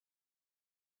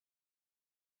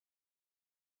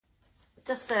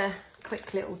just a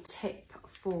quick little tip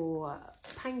for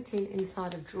painting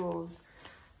inside of drawers.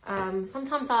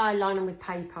 Sometimes I line them with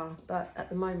paper, but at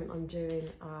the moment I'm doing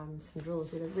some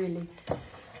drawers with a really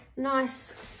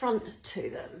nice front to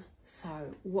them. So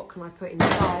what can I put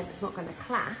inside that's not going to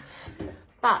clash?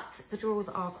 But the drawers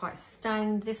are quite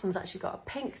stained. This one's actually got a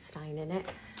pink stain in it,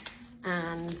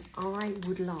 and I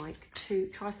would like to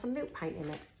try some milk paint in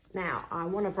it. Now, I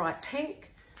want a bright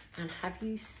pink, and have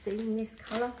you seen this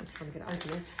colour? I'm just trying to get it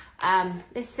open.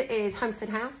 This is Homestead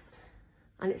House,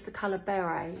 and it's the colour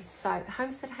Beret. So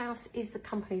Homestead House is the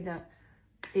company that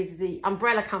is the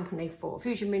umbrella company for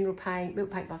Fusion Mineral Paint,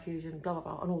 Milk Paint by Fusion, blah, blah,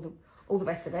 blah, and all the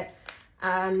rest of it.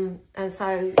 And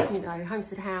so, you know,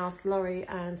 Homestead House, Laurie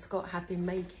and Scott have been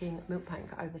making milk paint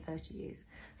for over 30 years.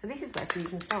 So this is where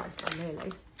Fusion started from,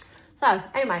 really. So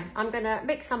anyway, I'm going to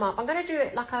mix them up. I'm going to do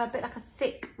it like a bit like a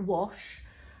thick wash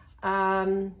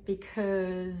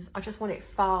because I just want it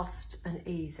fast and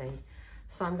easy.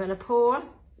 So I'm going to pour.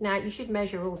 Now, you should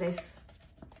measure all this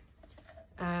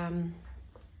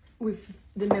with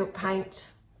the milk paint,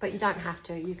 but you don't have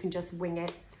to. You can just wing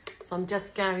it. So I'm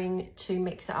just going to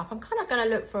mix it up. I'm kind of going to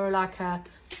look for like a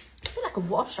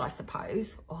wash, I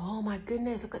suppose. Oh my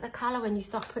goodness, look at the colour when you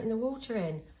start putting the water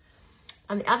in.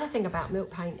 And the other thing about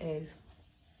milk paint is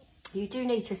you do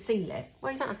need to seal it.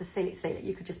 Well, you don't have to seal it.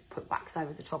 You could just put wax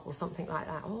over the top or something like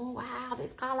that. Oh wow,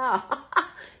 this colour.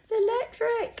 It's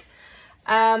electric.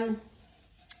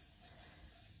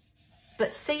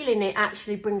 But sealing it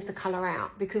actually brings the colour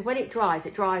out, because when it dries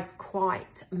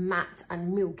quite matte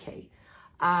and milky.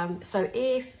 So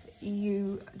if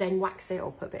you then wax it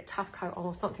or put a bit of tough coat on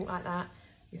or something like that,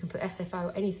 you can put SFO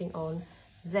or anything on,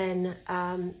 then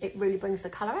it really brings the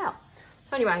colour out.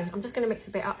 So anyway, I'm just going to mix a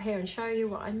bit up here and show you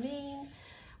what I mean.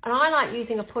 And I like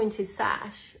using a pointed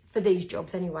sash for these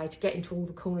jobs anyway, to get into all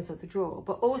the corners of the drawer.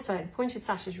 But also the pointed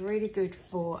sash is really good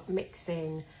for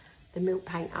mixing the milk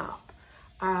paint up.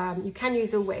 You can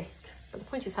use a whisk, but the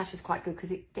pointed sash is quite good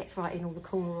because it gets right in all the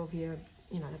corner of your,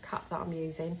 you know, the cup that I'm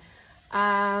using.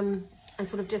 And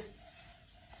sort of just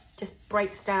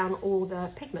breaks down all the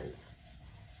pigments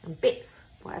and bits,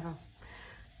 whatever.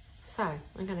 So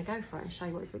I'm going to go for it and show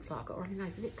you what this looks like. I've got already know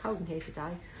it's a bit cold in here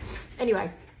today.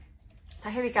 Anyway, so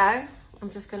here we go.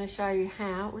 I'm just going to show you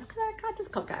how. Look at that, I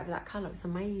just can't get over that colour. It's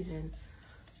amazing.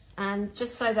 And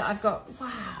just so that I've got,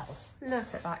 wow,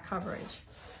 look at that coverage.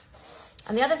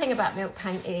 And the other thing about milk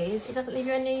paint is it doesn't leave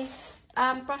you any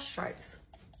brush strokes.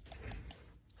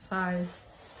 So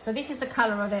this is the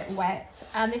colour of it wet,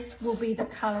 and this will be the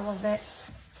colour of it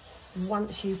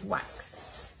once you've waxed.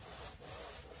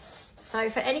 So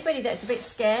for anybody that's a bit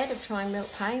scared of trying milk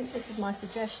paint, this is my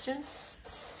suggestion.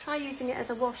 Try using it as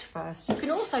a wash first. You can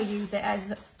also use it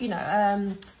as, you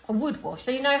know, a wood wash.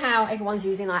 So you know how everyone's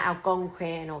using like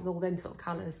Algonquin or all them sort of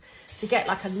colours to get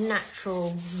like a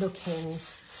natural looking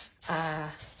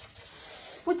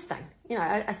wood stain. You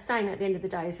know, a stain at the end of the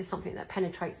day is just something that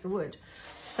penetrates the wood.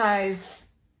 So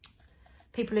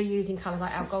people are using colours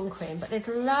like Algonquin, but there's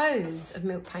loads of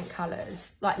milk paint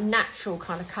colours, like natural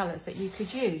kind of colours that you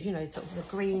could use, you know, sort of the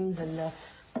greens and the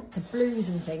blues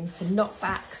and things to knock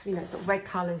back, you know, sort of red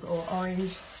colours or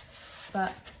orange.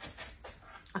 But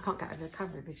I can't get over the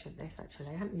coverage of this actually.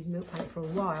 I haven't used milk paint for a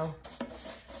while.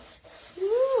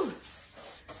 Woo!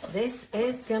 This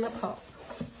is gonna pop.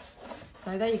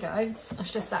 So there you go.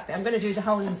 That's just that bit. I'm going to do the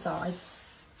whole inside.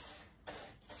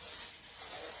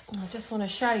 I just want to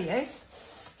show you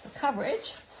the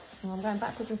coverage. And I'm going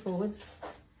backwards and forwards.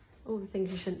 All the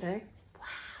things you shouldn't do.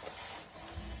 Wow.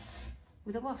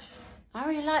 With a wash. I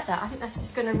really like that. I think that's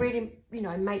just going to really, you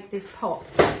know, make this pop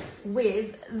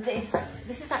with this.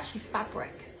 This is actually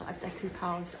fabric that I've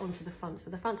decoupaged onto the front.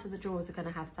 So the fronts of the drawers are going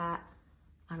to have that.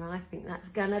 And I think that's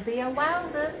going to be a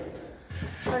wowzers.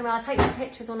 So anyway, I'll take some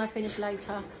pictures when I finish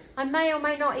later. I may or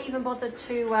may not even bother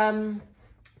to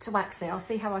wax it. I'll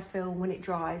see how I feel when it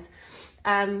dries.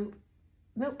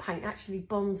 Milk paint actually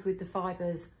bonds with the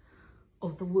fibres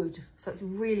of the wood, so it's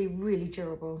really, really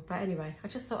durable. But anyway, I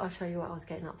just thought I'd show you what I was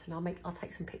getting up to, and I'll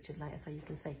take some pictures later so you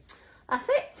can see. That's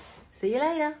it. See you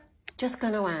later. Just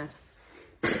going to add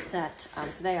that,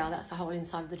 so there you are, that's the whole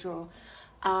inside of the drawer.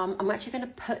 I'm actually going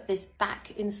to put this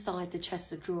back inside the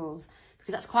chest of drawers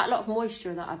because that's quite a lot of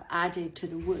moisture that I've added to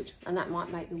the wood, and that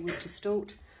might make the wood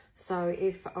distort. So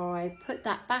if I put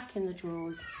that back in the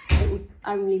drawers, it would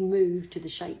only move to the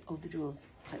shape of the drawers.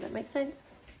 Hope that makes sense.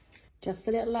 Just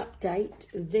a little update.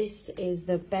 This is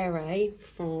the Beret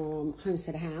from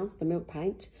Homestead House, the milk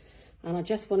paint. And I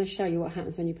just want to show you what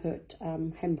happens when you put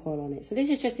hemp oil on it. So this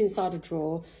is just inside a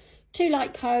drawer. 2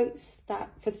 light coats, that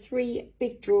for 3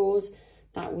 big drawers.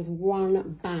 That was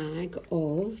 1 bag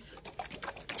of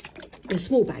The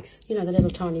small bags, you know, the little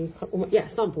tiny, yeah,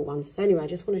 sample ones. So anyway, I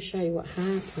just want to show you what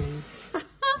happened.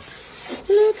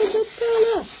 Look at the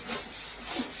colour.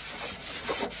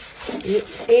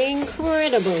 It's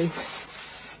incredible.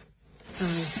 So,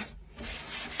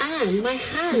 and my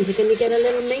hands are going to get a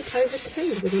little makeover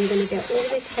too, because I'm going to get all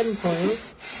this hemp oil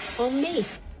on me.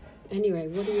 Anyway,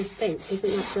 what do you think?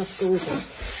 Isn't that just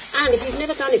gorgeous? And if you've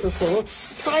never done it before,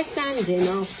 try sanding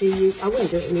after you... I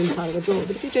wouldn't do it in the inside of a drawer,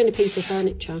 but if you're doing a piece of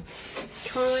furniture,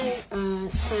 try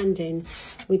sanding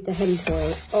with the hemp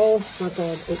oil. Oh my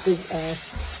God, it gives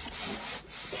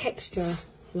texture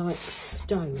like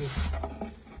stone.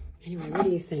 Anyway, what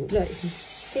do you think? Look, you can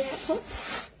see how it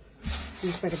pops?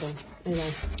 Incredible.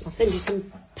 Anyway, I'll send you some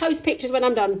post pictures when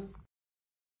I'm done.